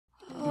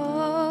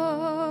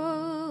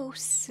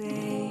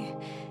say,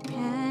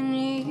 can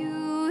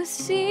you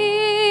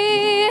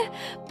see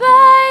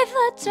by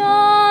the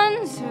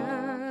dawn's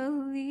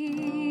early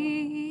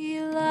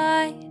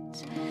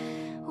light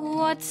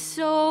what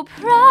so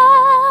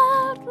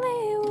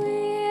proudly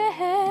we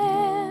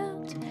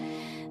hailed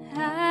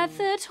at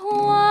the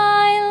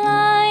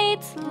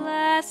twilight's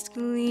last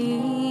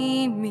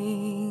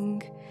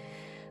gleaming,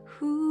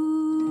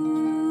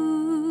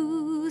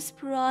 whose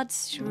broad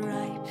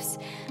stripes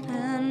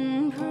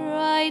and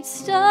bright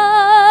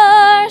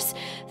stars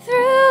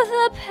through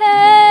the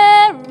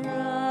perilous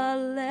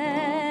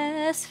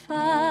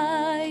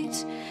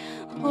fight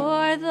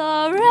o'er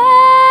the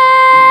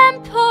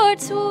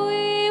ramparts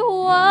we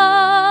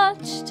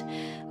watched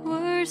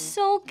were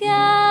so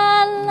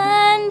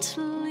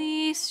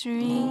gallantly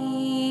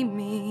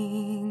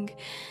streaming,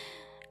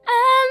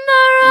 and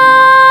the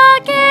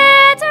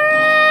rocket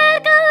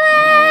red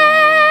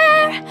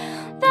glare,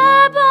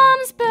 the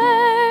bombs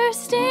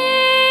bursting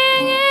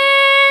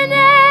in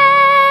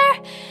air,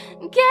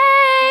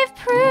 gave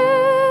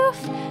proof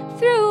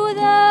through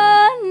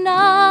the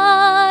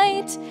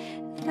night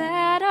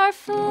that our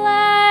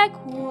flag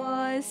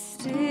was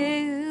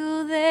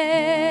still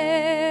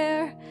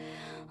there.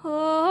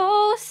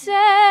 Oh,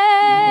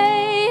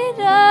 say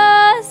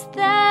does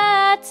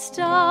that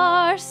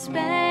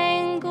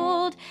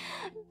star-spangled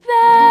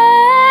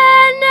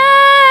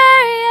banner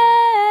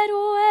yet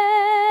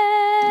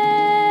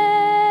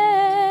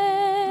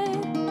wave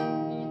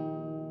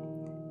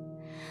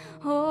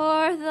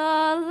o'er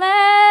the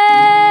land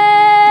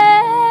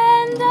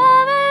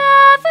of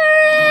Laveray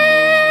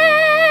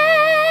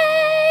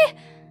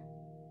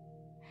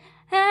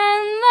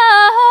and the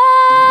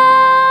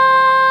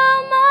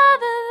home of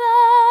the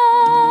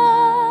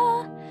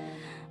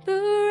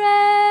brave.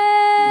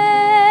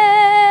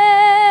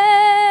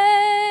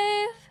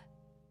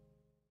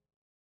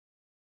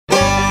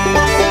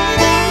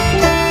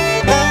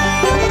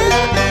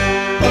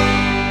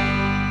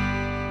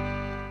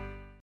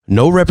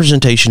 No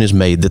representation is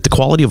made that the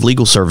quality of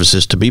legal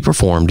services to be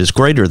performed is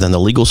greater than the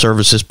legal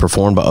services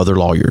performed by other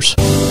lawyers.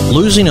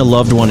 Losing a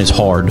loved one is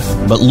hard,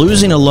 but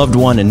losing a loved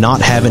one and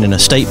not having an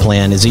estate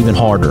plan is even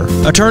harder.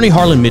 Attorney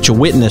Harlan Mitchell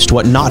witnessed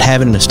what not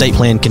having an estate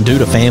plan can do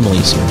to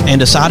families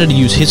and decided to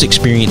use his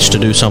experience to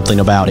do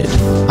something about it.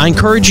 I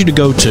encourage you to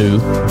go to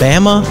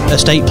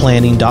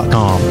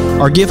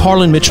BamaEstatePlanning.com or give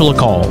Harlan Mitchell a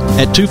call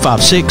at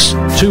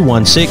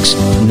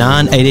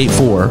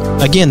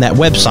 256-216-9884. Again, that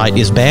website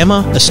is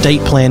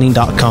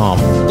BamaEstatePlanning.com.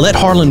 Let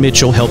Harlan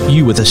Mitchell help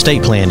you with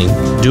estate planning.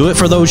 Do it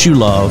for those you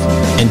love,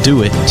 and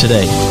do it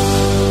today.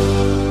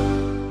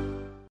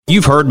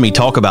 You've heard me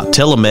talk about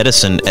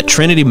telemedicine at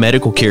Trinity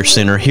Medical Care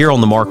Center here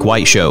on The Mark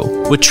White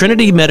Show. With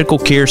Trinity Medical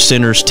Care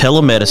Center's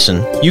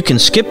telemedicine, you can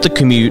skip the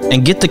commute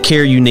and get the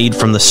care you need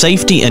from the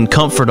safety and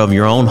comfort of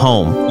your own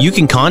home. You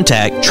can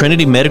contact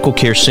Trinity Medical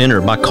Care Center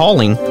by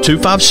calling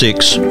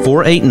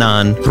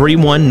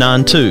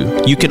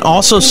 256-489-3192. You can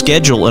also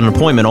schedule an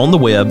appointment on the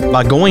web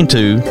by going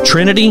to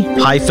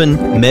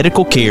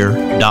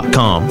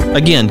trinity-medicalcare.com.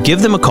 Again,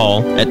 give them a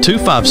call at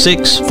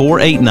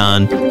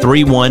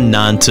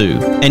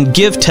 256-489-3192 and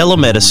give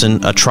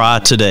telemedicine a try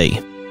today.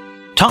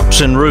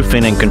 Thompson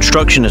Roofing and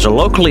Construction is a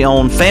locally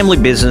owned family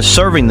business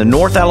serving the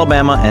North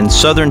Alabama and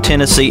Southern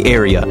Tennessee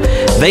area.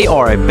 They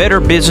are a Better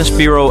Business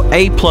Bureau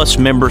A+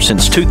 member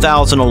since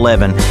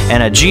 2011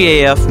 and a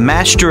GAF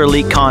Master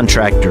Elite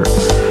Contractor.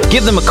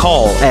 Give them a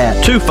call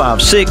at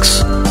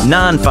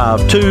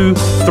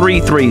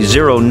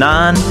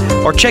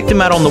 256-952-3309 or check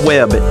them out on the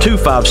web at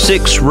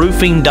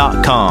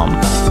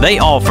 256roofing.com. They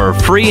offer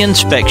free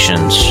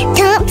inspections.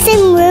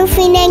 Thompson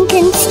Roofing and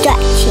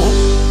Construction.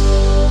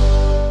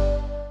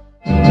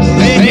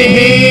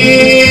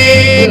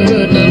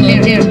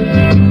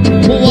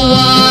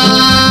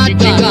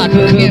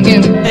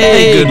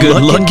 Hey,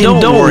 good looking.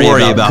 Don't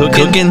worry about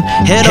cooking.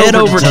 Head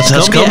over to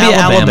Tuscumbia,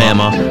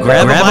 Alabama,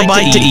 grab a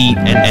bite to eat,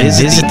 and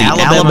visit the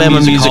Alabama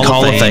Music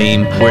Hall of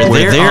Fame,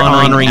 where they're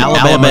honoring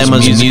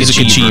Alabama's music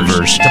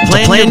achievers. To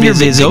plan your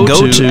visit,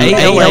 go to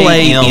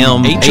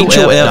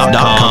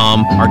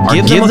alamhof.com or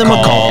give them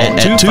a call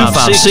at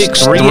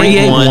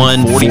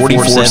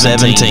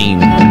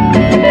 256-381-4417.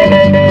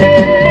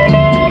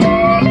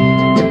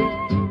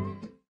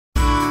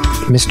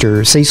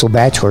 Mr. Cecil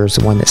Batchelor is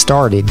the one that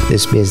started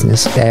this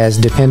business as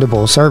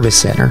Dependable Service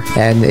Center.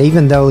 And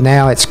even though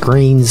now it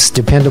screens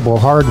dependable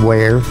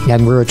hardware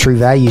and we're a True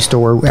Value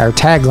store, our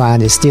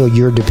tagline is still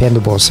your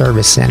dependable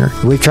service center.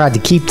 We've tried to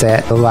keep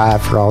that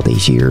alive for all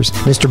these years.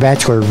 Mr.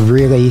 Batchelor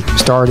really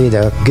started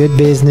a good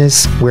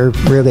business. We're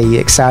really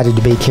excited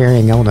to be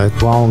carrying on a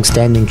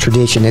long-standing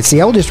tradition. It's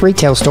the oldest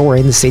retail store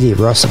in the city of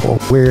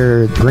Russellville.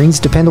 We're Green's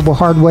Dependable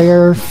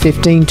Hardware,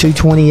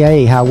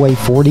 15220A Highway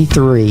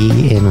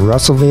 43 in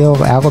Russellville,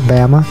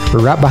 Alabama.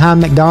 We're right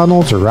behind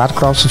McDonald's or right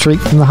across the street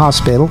from the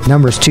hospital.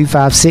 Number is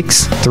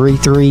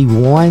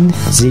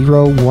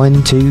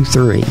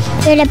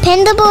 256-331-0123. Your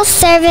Dependable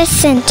Service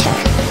Center.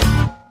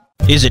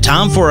 Is it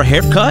time for a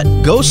haircut?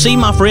 Go see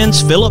my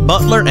friends Philip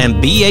Butler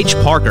and B.H.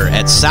 Parker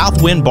at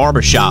Southwind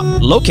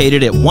Barbershop,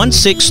 located at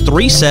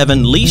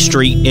 1637 Lee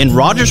Street in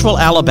Rogersville,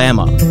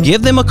 Alabama.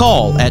 Give them a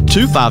call at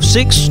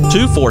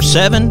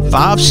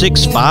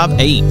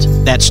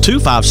 256-247-5658. That's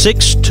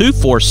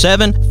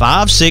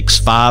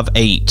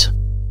 256-247-5658.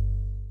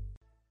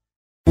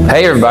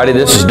 Hey everybody,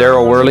 this is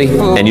Daryl Worley,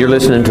 and you're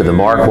listening to The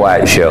Mark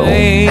White Show.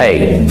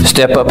 Hey,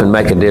 step up and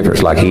make a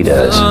difference like he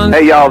does.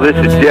 Hey y'all, this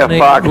is Jeff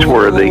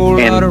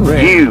Foxworthy, and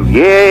you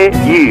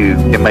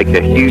can make a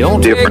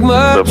huge difference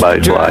in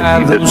somebody's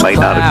life. You just may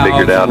not have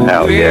figured out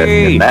how yet,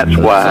 and that's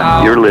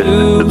why you're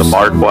listening to The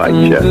Mark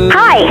White Show.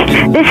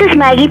 Hi, this is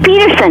Maggie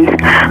Peterson.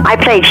 I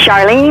played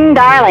Charlene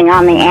Darling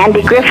on The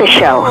Andy Griffith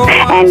Show,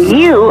 and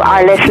you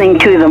are listening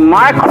to The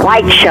Mark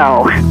White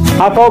Show.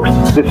 Hi folks,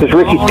 this is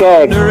Ricky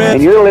Skaggs,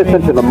 and you're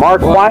listening to The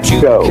Mark White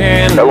Show.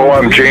 Hello,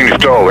 I'm Gene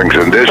Stallings,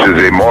 and this is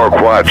The Mark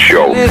White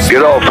Show.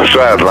 Get off the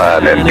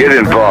sideline and get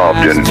involved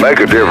and make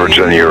a difference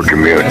in your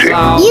community.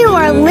 You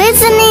are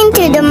listening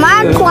to The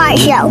Mark White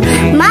Show.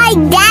 My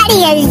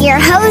daddy is your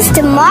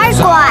host, Mark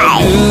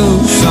White.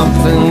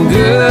 Something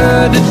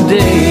good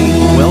today.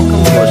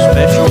 Welcome to a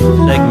special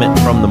segment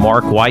from The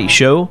Mark White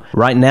Show.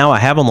 Right now, I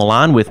have on the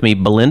line with me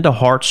Belinda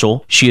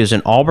Hartsell. She is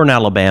in Auburn,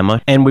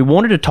 Alabama, and we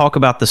wanted to talk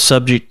about the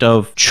subject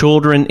of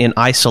children in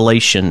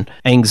isolation,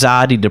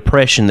 anxiety,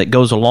 depression that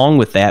goes along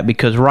with that,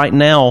 because right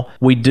now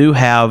we do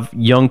have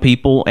young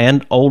people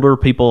and older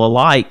people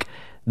alike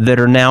that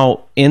are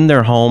now in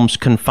their homes,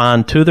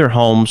 confined to their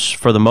homes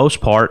for the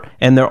most part,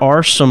 and there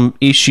are some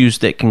issues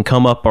that can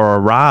come up or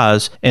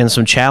arise and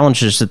some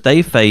challenges that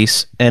they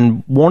face,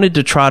 and wanted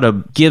to try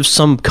to give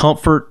some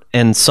comfort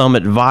and some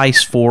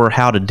advice for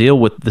how to deal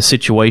with the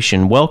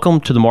situation. Welcome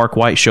to the Mark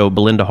White Show,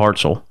 Belinda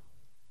Hartsell.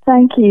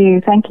 Thank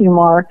you,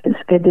 Mark. It's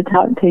good to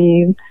talk to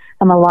you.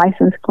 I'm a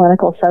licensed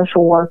clinical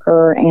social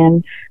worker,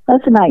 and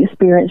most of my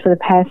experience for the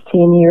past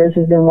 10 years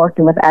has been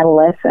working with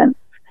adolescents.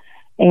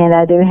 And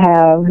I do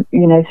have,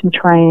 some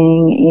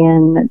training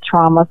in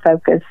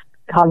trauma-focused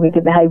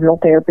cognitive behavioral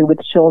therapy with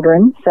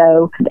children.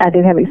 So I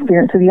do have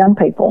experience with young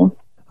people.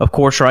 Of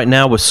course, right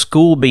now with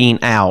school being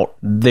out,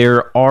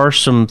 there are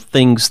some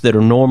things that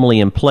are normally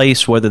in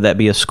place, whether that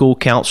be a school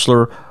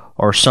counselor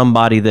or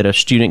somebody that a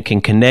student can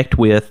connect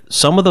with.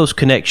 Some of those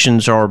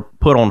connections are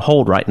put on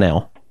hold right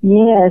now.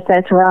 Yes,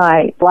 that's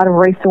right. A lot of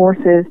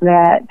resources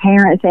that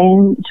parents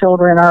and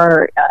children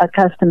are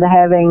accustomed to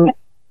having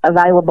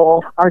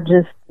available are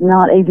just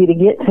not easy to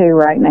get to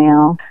right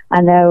now. I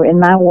know in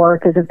my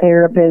work as a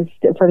therapist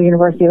for the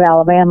University of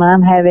Alabama,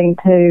 I'm having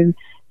to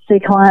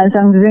see clients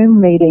on Zoom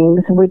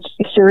meetings, which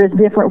sure is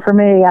different for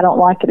me. I don't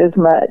like it as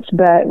much,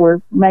 but we're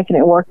making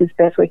it work as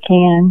best we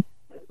can.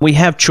 We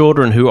have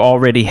children who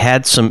already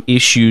had some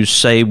issues,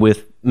 say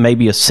with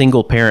maybe a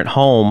single parent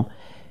home.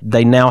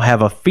 They now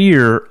have a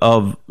fear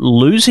of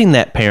losing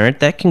that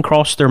parent. That can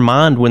cross their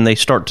mind when they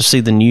start to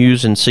see the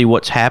news and see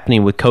what's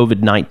happening with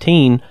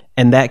COVID-19.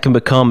 And that can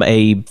become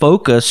a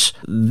focus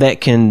that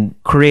can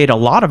create a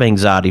lot of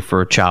anxiety for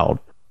a child.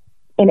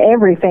 In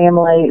every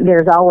family,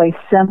 there's always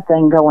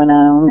something going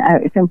on.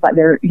 It seems like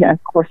there,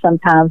 of course,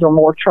 sometimes are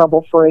more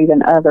trouble-free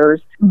than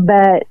others.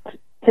 But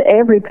to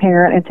every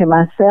parent and to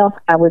myself,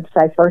 I would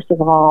say, first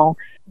of all,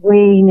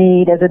 we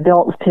need as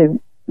adults to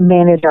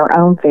manage our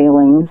own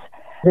feelings.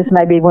 This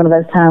may be one of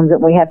those times that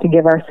we have to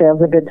give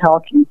ourselves a good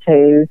talking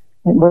to.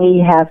 We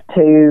have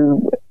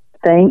to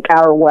think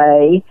our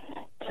way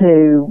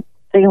to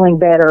feeling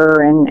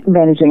better and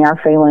managing our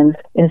feelings.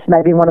 It's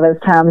maybe one of those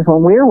times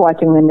when we're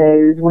watching the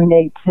news, we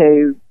need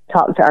to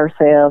talk to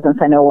ourselves and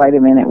say, no, wait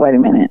a minute.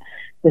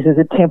 This is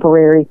a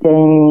temporary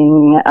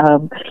thing.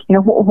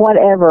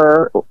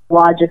 Whatever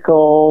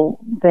logical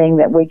thing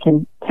that we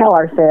can tell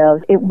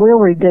ourselves, it will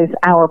reduce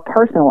our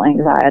personal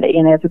anxiety.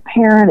 And as a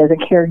parent, as a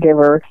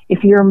caregiver,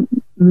 if you're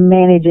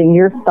managing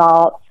your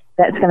thoughts,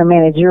 that's going to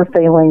manage your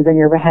feelings and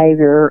your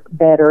behavior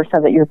better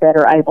so that you're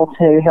better able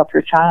to help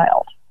your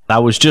child. I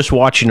was just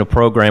watching a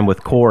program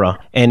with Cora,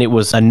 and it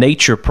was a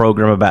nature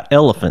program about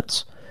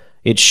elephants.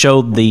 It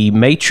showed the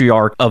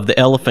matriarch of the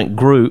elephant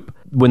group.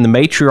 When the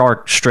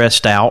matriarch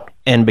stressed out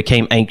and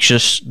became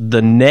anxious,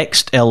 the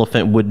next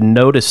elephant would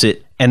notice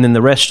it, and then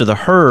the rest of the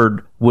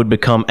herd would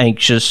become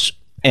anxious,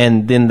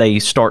 and then they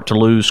start to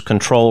lose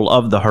control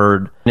of the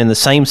herd. In the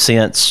same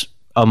sense,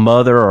 a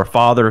mother or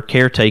father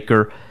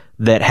caretaker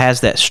that has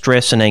that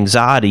stress and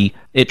anxiety,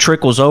 it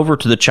trickles over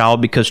to the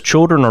child because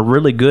children are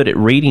really good at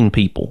reading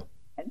people.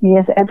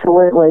 Yes,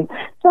 absolutely.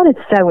 What is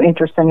so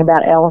interesting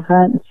about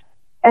elephants,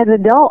 as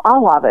adults,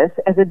 all of us,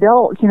 as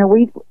adults,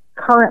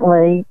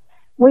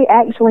 we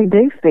actually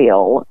do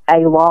feel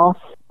a loss,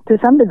 to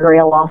some degree,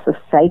 a loss of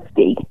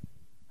safety.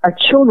 Our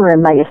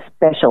children may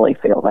especially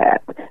feel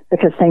that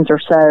because things are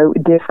so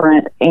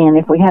different. And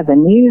if we have the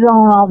news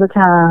on all the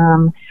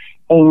time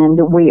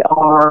and we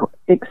are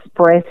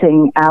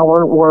expressing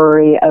our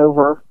worry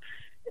over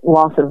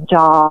loss of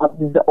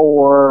jobs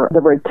or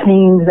the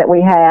routines that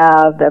we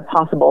have, the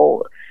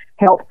possible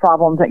health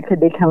problems that could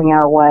be coming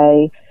our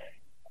way,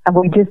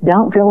 we just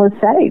don't feel as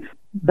safe.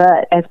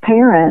 But as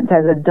parents,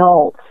 as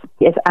adults,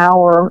 it's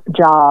our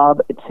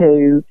job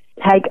to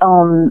take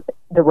on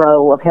the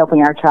role of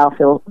helping our child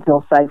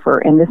feel safer.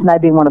 And this may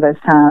be one of those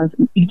times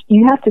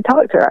you have to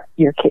talk to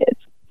your kids.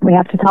 We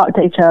have to talk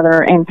to each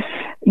other, and,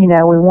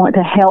 we want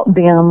to help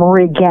them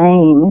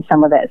regain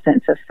some of that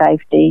sense of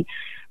safety.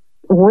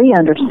 We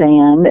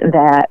understand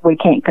that we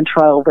can't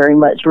control very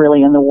much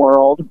really in the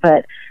world,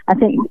 but I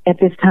think at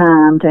this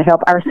time, to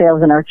help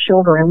ourselves and our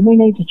children, we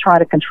need to try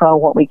to control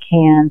what we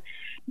can.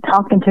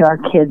 Talking to our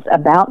kids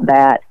about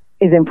that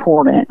is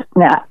important.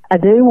 Now, I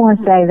do want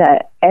to say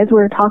that as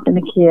we're talking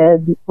to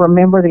kids,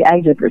 remember the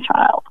age of your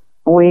child.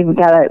 We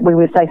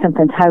would say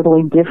something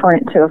totally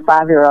different to a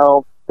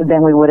 5-year-old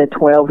than we would a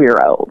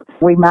 12-year-old.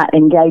 We might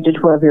engage a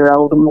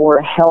 12-year-old more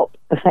to help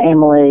the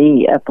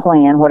family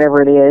plan,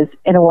 whatever it is,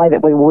 in a way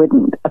that we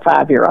wouldn't a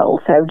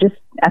 5-year-old. So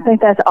I think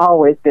that's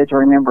always good to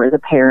remember as a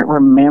parent.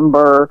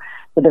 Remember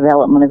the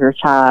development of your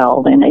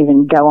child, and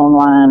even go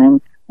online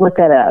and look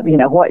that up.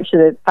 What should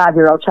a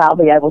 5-year-old child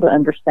be able to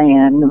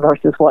understand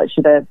versus what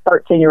should a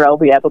 13-year-old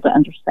be able to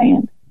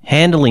understand?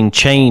 Handling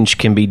change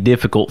can be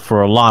difficult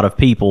for a lot of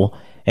people.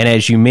 And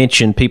as you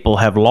mentioned, people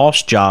have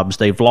lost jobs,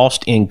 they've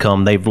lost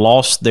income, they've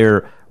lost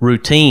their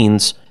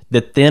routines.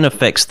 That then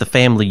affects the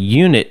family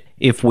unit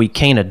if we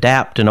can't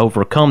adapt and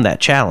overcome that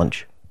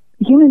challenge.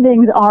 Human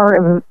beings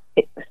are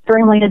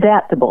extremely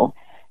adaptable.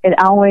 It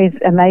always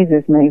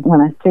amazes me when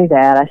I see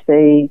that. I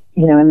see,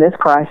 in this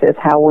crisis,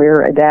 how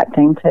we're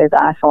adapting to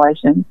the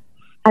isolation.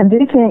 I do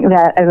think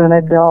that as an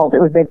adult,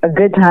 it would be a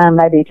good time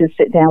maybe to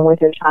sit down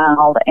with your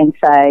child and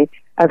say,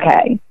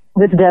 okay,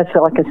 this does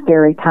feel like a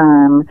scary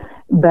time,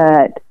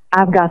 but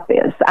I've got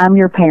this. I'm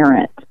your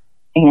parent,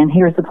 and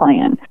here's the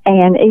plan.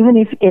 And even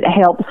if it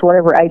helps,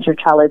 whatever age your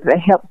child is, it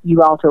helps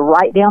you all to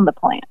write down the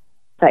plan.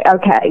 Say,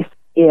 okay,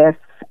 if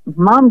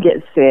mom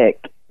gets sick,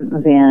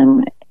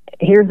 then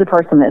here's the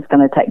person that's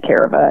going to take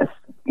care of us.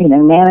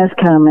 Nana's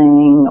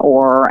coming,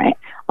 or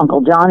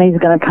Uncle Johnny's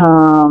going to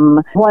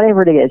come,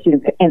 whatever it is.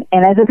 And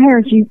as a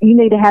parent, you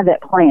need to have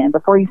that plan.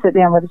 Before you sit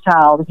down with a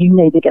child, you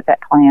need to get that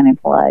plan in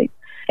place.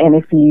 And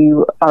if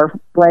you are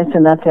blessed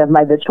enough to have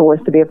made the choice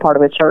to be a part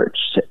of a church,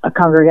 a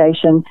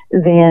congregation,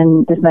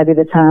 then this may be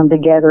the time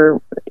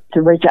together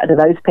to reach out to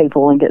those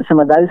people and get some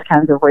of those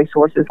kinds of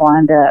resources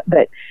lined up.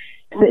 But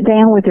sit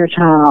down with your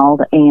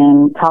child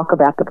and talk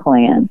about the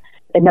plan.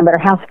 And no matter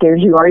how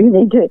scared you are, you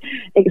need to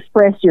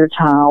express to your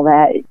child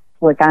that,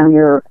 look, I'm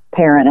your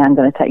parent, and I'm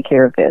going to take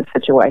care of this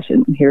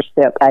situation. Here's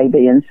step A,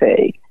 B, and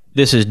C.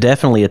 This is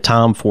definitely a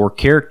time for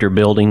character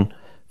building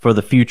for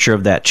the future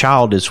of that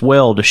child as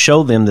well, to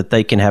show them that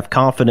they can have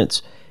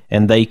confidence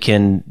and they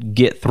can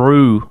get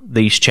through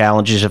these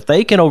challenges. If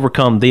they can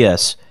overcome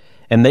this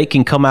and they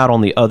can come out on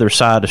the other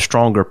side a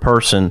stronger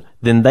person,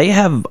 then they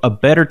have a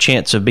better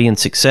chance of being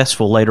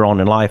successful later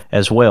on in life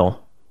as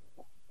well.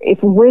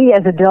 If we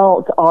as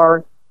adults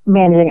are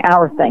managing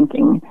our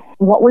thinking,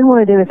 what we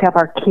want to do is help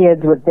our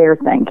kids with their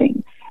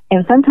thinking.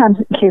 And sometimes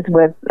kids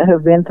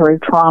who've been through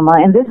trauma,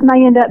 and this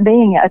may end up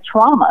being a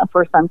trauma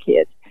for some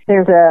kids.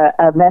 There's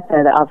a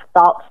method of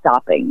thought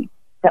stopping,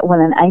 that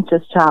when an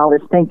anxious child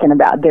is thinking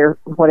about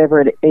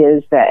whatever it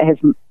is that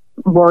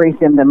worries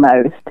them the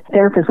most,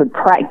 therapists would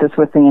practice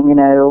with them,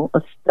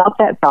 stop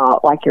that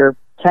thought like you're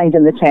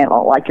changing the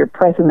channel, like you're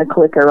pressing the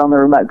clicker on the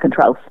remote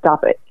control.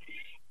 Stop it.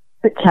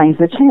 But change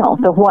the channel.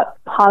 So what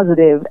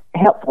positive,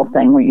 helpful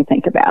thing will you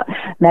think about?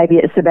 Maybe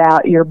it's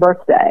about your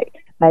birthday.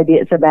 Maybe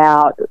it's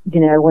about,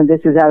 when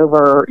this is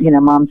over,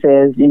 mom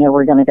says,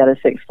 we're going to go to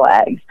Six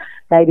Flags.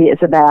 Maybe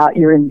it's about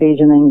you're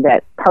envisioning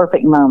that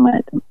perfect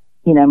moment.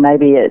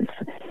 Maybe it's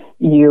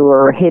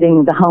you're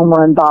hitting the home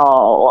run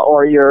ball,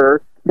 or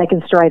you're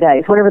making straight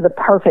A's, whatever the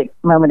perfect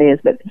moment is.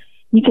 But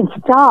you can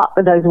stop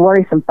those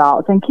worrisome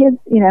thoughts. And kids,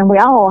 and we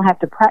all have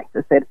to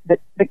practice it, but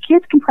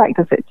kids can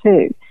practice it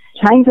too.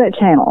 Change that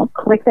channel,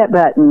 click that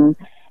button.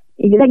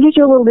 That gives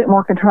you a little bit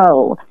more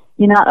control.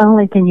 Not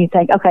only can you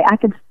think, okay, I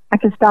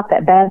can stop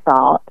that bad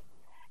thought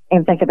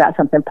and think about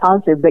something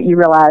positive, but you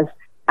realize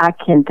I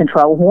can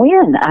control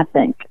when I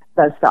think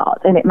those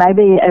thoughts. And it may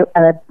be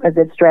a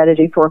good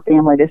strategy for a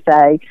family to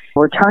say,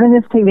 we're turning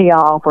this TV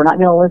off. We're not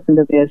going to listen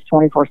to this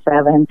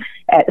 24/7.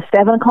 At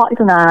 7 o'clock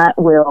tonight,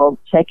 we'll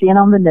check in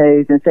on the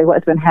news and see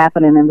what's been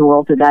happening in the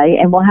world today,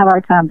 and we'll have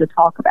our time to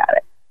talk about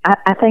it.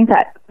 I think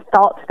that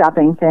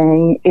thought-stopping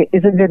thing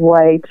is a good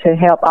way to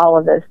help all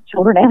of us,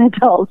 children and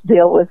adults,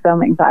 deal with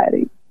some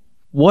anxiety.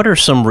 What are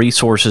some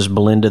resources,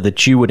 Belinda,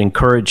 that you would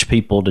encourage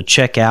people to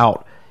check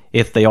out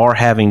if they are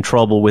having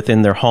trouble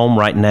within their home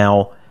right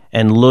now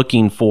and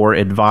looking for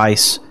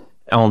advice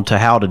on to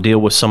how to deal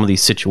with some of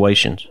these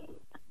situations?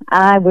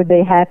 I would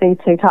be happy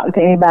to talk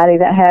to anybody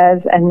that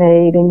has a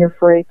need, and you're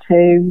free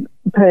to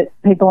put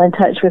people in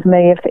touch with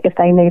me if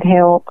they need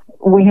help.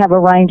 We have a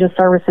range of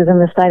services in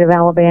the state of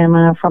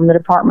Alabama from the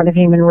Department of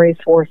Human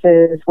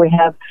Resources. We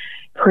have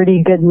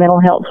pretty good mental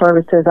health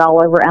services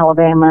all over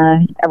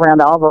Alabama.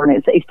 Around Auburn,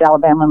 it's East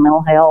Alabama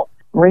Mental Health.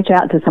 Reach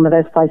out to some of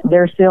those places.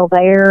 They're still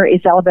there.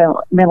 East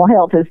Alabama Mental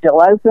Health is still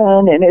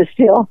open and is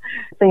still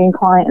seeing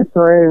clients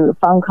through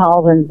phone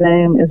calls and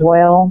Zoom as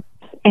well.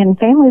 and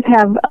families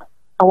have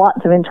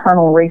lots of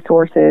internal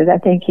resources. I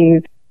think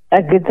a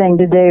good thing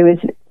to do is,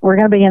 we're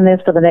going to be in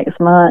this for the next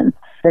month.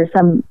 There's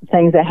some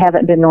things that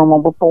haven't been normal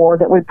before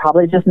that we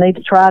probably just need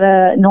to try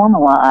to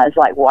normalize,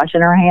 like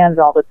washing our hands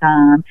all the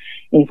time.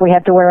 If we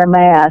have to wear a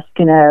mask,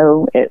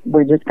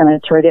 we're just going to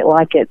treat it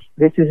like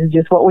this is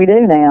just what we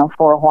do now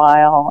for a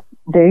while.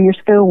 Do your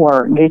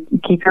schoolwork,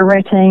 keep your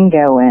routine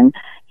going,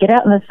 get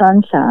out in the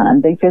sunshine,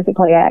 be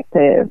physically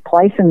active,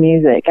 play some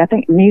music. I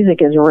think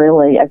music is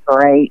really a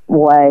great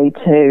way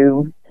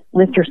to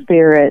lift your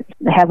spirits.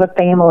 Have a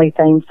family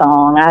theme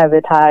song, Eye of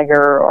the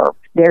Tiger, or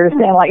Dare to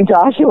Stand Like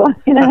Joshua,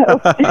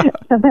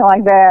 something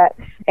like that.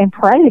 And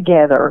pray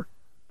together.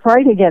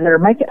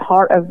 Make it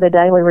part of the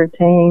daily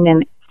routine.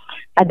 And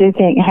I do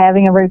think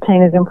having a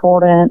routine is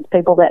important.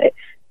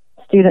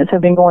 Students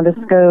have been going to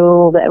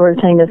school, that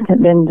routine has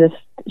been just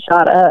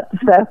shot up.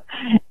 So,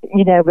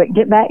 but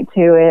get back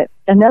to it.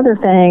 Another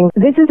thing,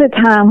 this is a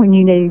time when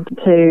you need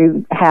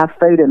to have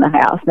food in the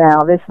house.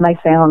 Now, this may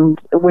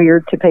sound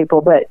weird to people,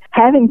 but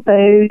having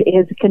food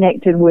is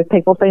connected with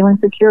people feeling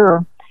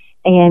secure.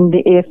 And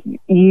if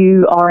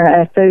you are in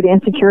a food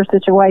insecure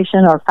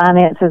situation or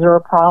finances are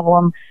a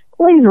problem,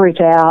 please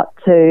reach out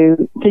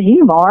to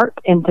you, Mark,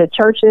 and to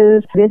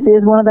churches. This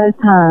is one of those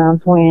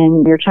times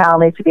when your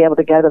child needs to be able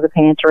to go to the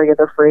pantry or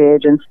the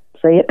fridge and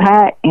see it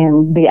packed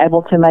and be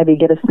able to maybe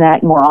get a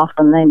snack more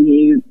often than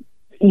you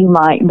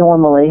might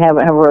normally have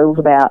rules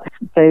about.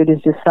 Food is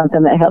just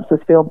something that helps us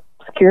feel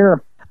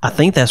secure. I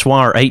think that's why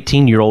our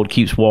 18-year-old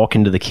keeps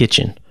walking to the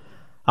kitchen.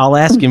 I'll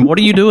ask him, what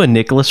are you doing,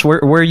 Nicholas?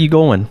 Where are you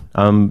going?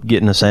 I'm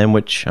getting a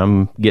sandwich.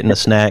 I'm getting a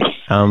snack.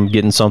 I'm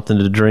getting something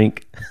to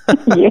drink.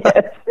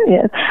 Yes.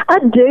 I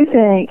do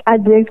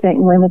think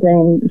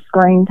limiting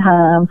screen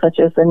time, such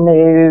as the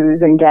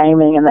news and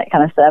gaming and that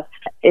kind of stuff,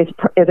 is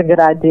a good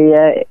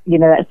idea.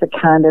 That's the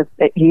kind of,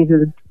 it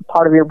uses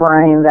part of your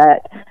brain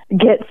that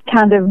gets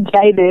kind of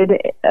jaded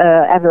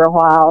after a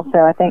while. So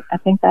I think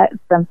that's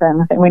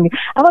something.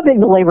 I'm a big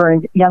believer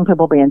in young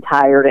people being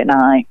tired at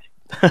night.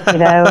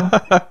 Mow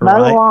the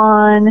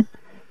lawn,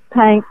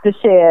 paint the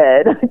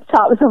shed,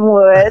 chop some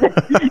wood.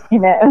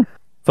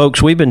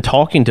 Folks, we've been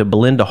talking to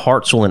Belinda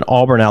Hartsell in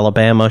Auburn,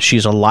 Alabama.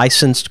 She's a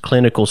licensed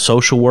clinical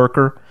social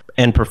worker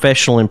and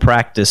professional in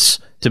practice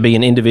to be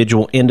an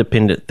individual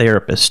independent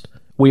therapist.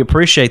 We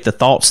appreciate the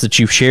thoughts that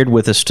you've shared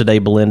with us today,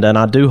 Belinda, and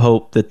I do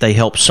hope that they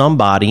help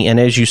somebody. And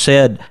as you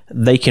said,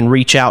 they can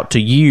reach out to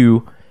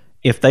you.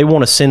 If they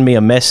want to send me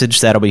a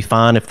message, that'll be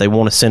fine. If they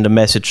want to send a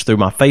message through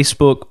my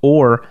Facebook,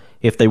 or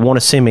if they want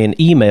to send me an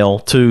email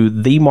to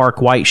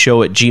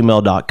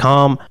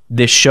themarkwhiteshow@gmail.com.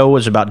 This show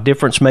is about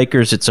difference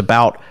makers. It's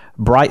about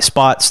bright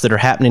spots that are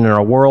happening in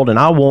our world, and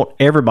I want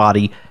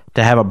everybody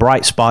to have a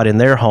bright spot in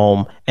their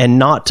home and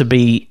not to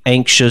be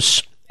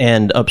anxious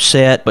and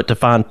upset, but to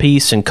find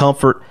peace and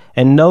comfort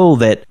and know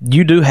that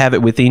you do have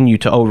it within you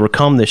to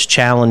overcome this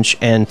challenge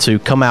and to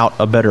come out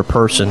a better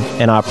person.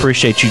 And I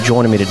appreciate you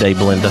joining me today,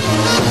 Belinda.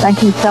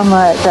 Thank you so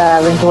much.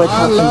 I've enjoyed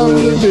talking to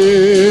you.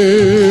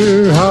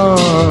 Dear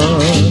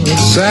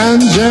hearts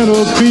and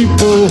gentle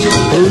people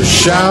who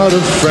shout a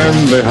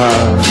friendly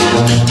hi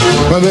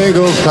when they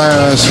go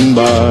passing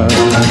by,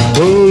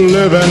 who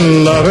live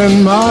and love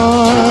in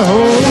my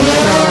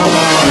hometown.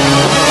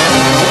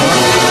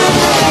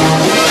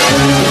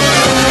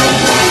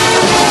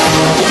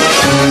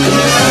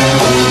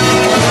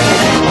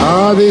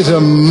 These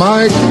are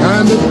my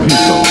kind of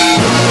people.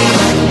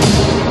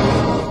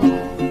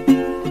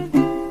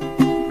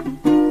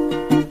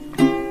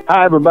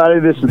 Hi, everybody.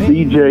 This is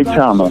DJ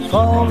Thomas.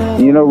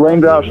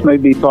 Raindrops may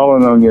be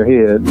falling on your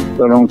head,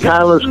 but on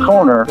Kyla's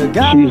Corner,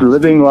 she's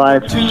living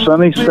life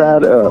sunny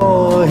side up.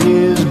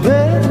 His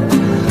bed,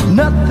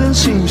 nothing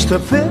seems to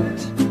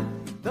fit.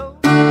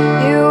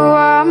 You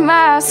are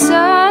my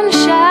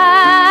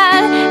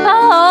sunshine,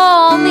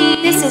 my only.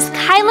 This is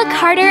Kyla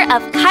Carter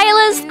of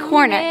Kyla's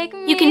Corner.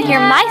 You can hear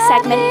my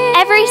segment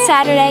every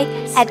Saturday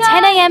at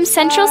 10 a.m.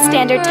 Central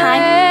Standard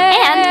Time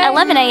and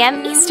 11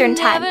 a.m. Eastern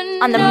Time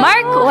on The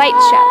Mark White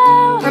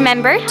Show.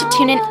 Remember to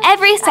tune in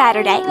every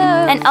Saturday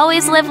and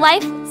always live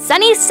life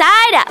sunny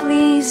side up.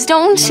 Please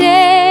don't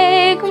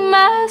take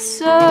my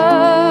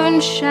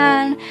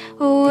sunshine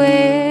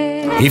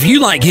away. If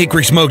you like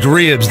hickory smoked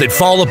ribs that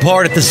fall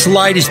apart at the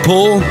slightest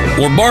pull,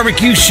 or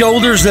barbecue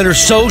shoulders that are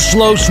so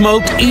slow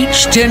smoked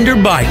each tender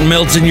bite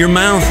melts in your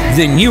mouth,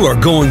 then you are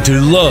going to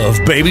love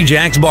Baby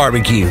Jack's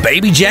Barbecue.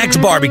 Baby Jack's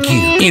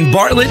Barbecue in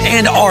Bartlett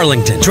and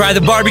Arlington. Try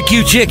the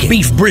barbecue chicken,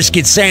 beef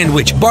brisket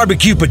sandwich,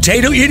 barbecue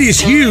potato, it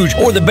is huge,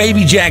 or the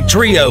Baby Jack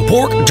Trio,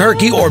 pork,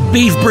 turkey, or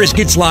beef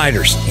brisket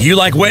sliders. You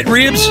like wet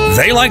ribs?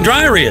 They like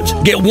dry ribs.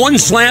 Get one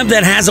slab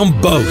that has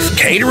them both.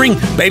 Catering?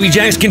 Baby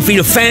Jack's can feed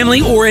a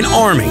family or an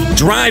army.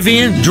 Drive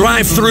in,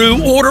 drive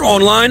through, order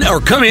online, or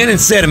come in and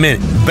set a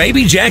minute.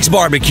 Baby Jack's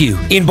Barbecue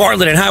in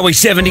Bartlett at Highway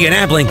 70 in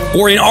Appling,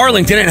 or in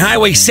Arlington at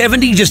Highway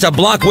 70 just a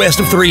block west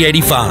of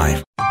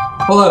 385.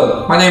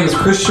 Hello, my name is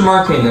Christian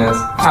Martinez.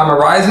 I'm a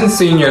rising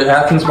senior at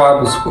Athens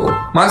Bible School.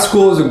 My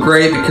school is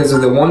great because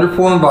of the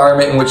wonderful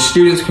environment in which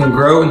students can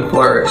grow and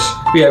flourish.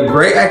 We have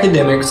great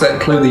academics that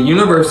include the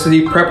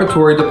University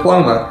Preparatory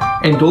Diploma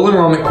and dual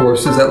enrollment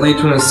courses that lead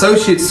to an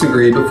associate's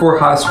degree before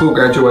high school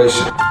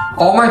graduation.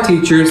 All my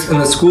teachers and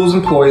the school's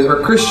employees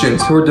are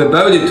Christians who are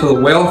devoted to the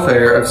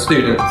welfare of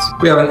students.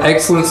 We have an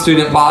excellent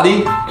student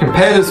body,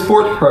 competitive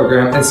sports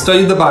program, and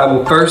study the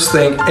Bible first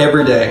thing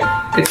every day.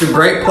 It's a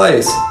great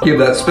place. Give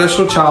that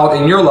special child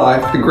in your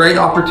life the great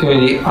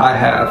opportunity I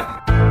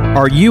have.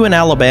 Are you in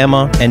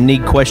Alabama and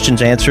need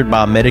questions answered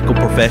by a medical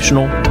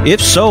professional? If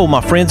so, my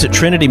friends at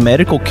Trinity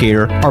Medical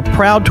Care are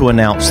proud to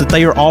announce that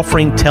they are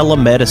offering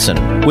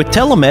telemedicine. With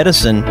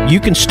telemedicine, you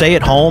can stay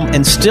at home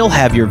and still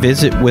have your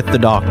visit with the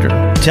doctor.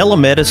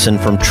 Telemedicine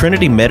from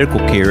Trinity Medical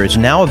Care is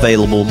now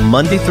available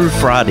Monday through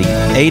Friday,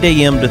 8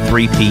 a.m. to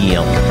 3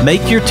 p.m.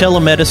 Make your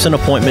telemedicine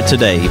appointment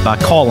today by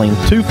calling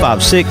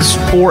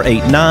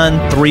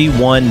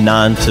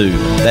 256-489-3192.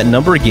 That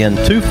number again,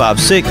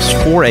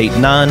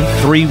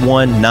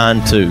 256-489-3192.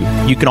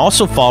 You can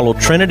also follow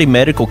Trinity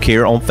Medical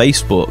Care on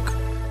Facebook.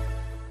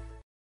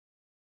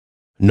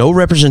 No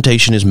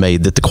representation is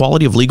made that the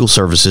quality of legal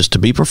services to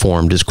be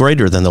performed is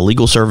greater than the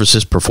legal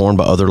services performed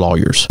by other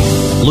lawyers.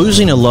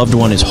 Losing a loved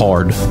one is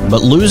hard,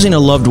 but losing a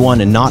loved one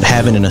and not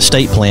having an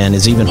estate plan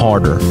is even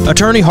harder.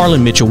 Attorney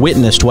Harlan Mitchell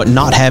witnessed what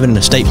not having an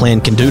estate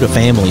plan can do to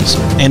families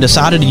and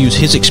decided to use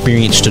his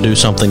experience to do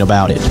something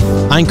about it.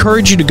 I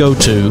encourage you to go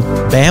to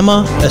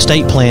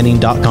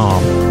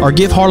BamaEstatePlanning.com or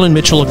give Harlan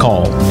Mitchell a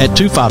call at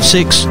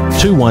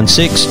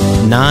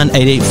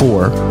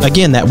 256-216-9884.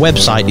 Again, that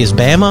website is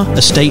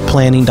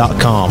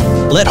BamaEstatePlanning.com.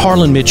 Let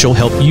Harlan Mitchell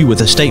help you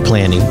with estate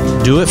planning.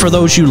 Do it for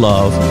those you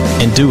love,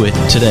 and do it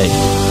today.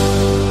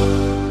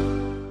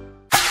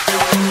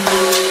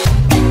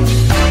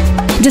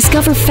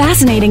 Discover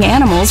fascinating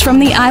animals from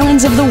the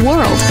islands of the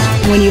world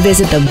when you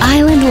visit the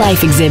Island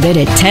Life exhibit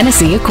at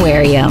Tennessee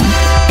Aquarium.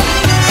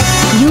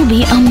 You'll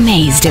be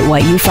amazed at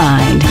what you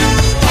find.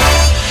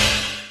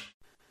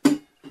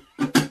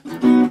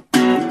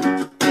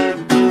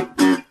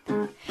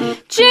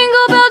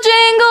 Jingle bell,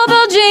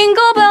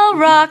 jingle bell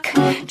rock.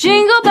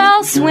 Jingle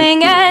bells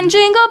swing and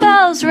jingle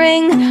bells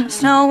ring.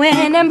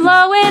 Snowing and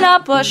blowing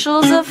up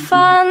bushels of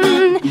fun.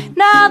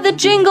 Now the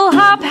jingle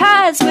hop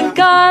has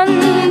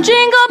begun.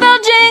 Jingle bell,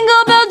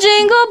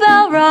 jingle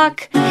bell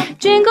rock.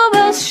 Jingle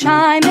bells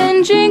chime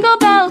in jingle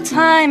bell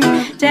time.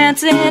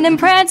 Dancing and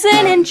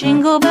prancing in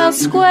Jingle Bell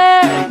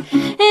Square.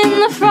 In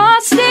the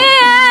frosty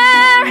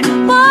air.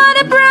 What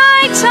a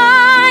bright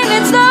time.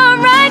 It's the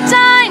right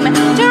time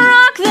to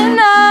rock the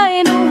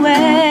night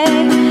away.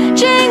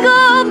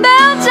 Jingle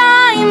bell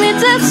time,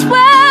 it's a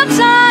swell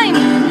time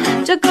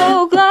to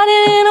go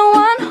gliding in a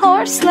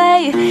one-horse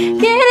sleigh.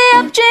 Giddy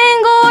up,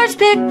 jingle horse,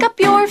 pick up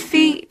your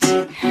feet.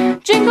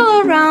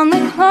 Jingle around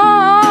the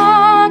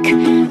clock.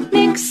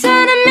 Mix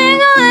and a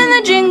mingle in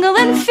the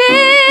jingling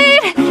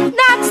feet.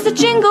 That's the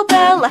jingle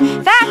bell,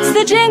 that's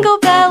the jingle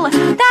bell,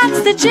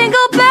 that's the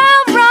jingle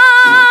bell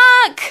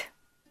rock.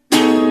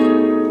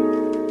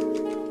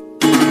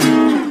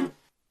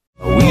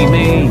 We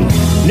may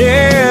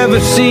never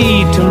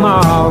see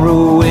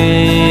tomorrow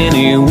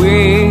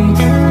anyway.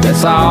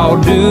 Let's all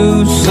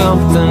do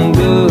something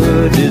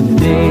good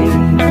today.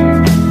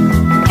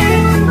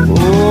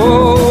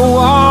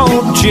 Oh,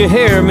 won't you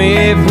hear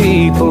me,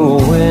 people,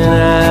 when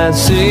I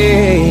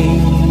say,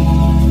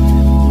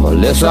 well,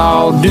 let's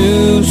all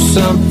do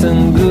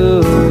something good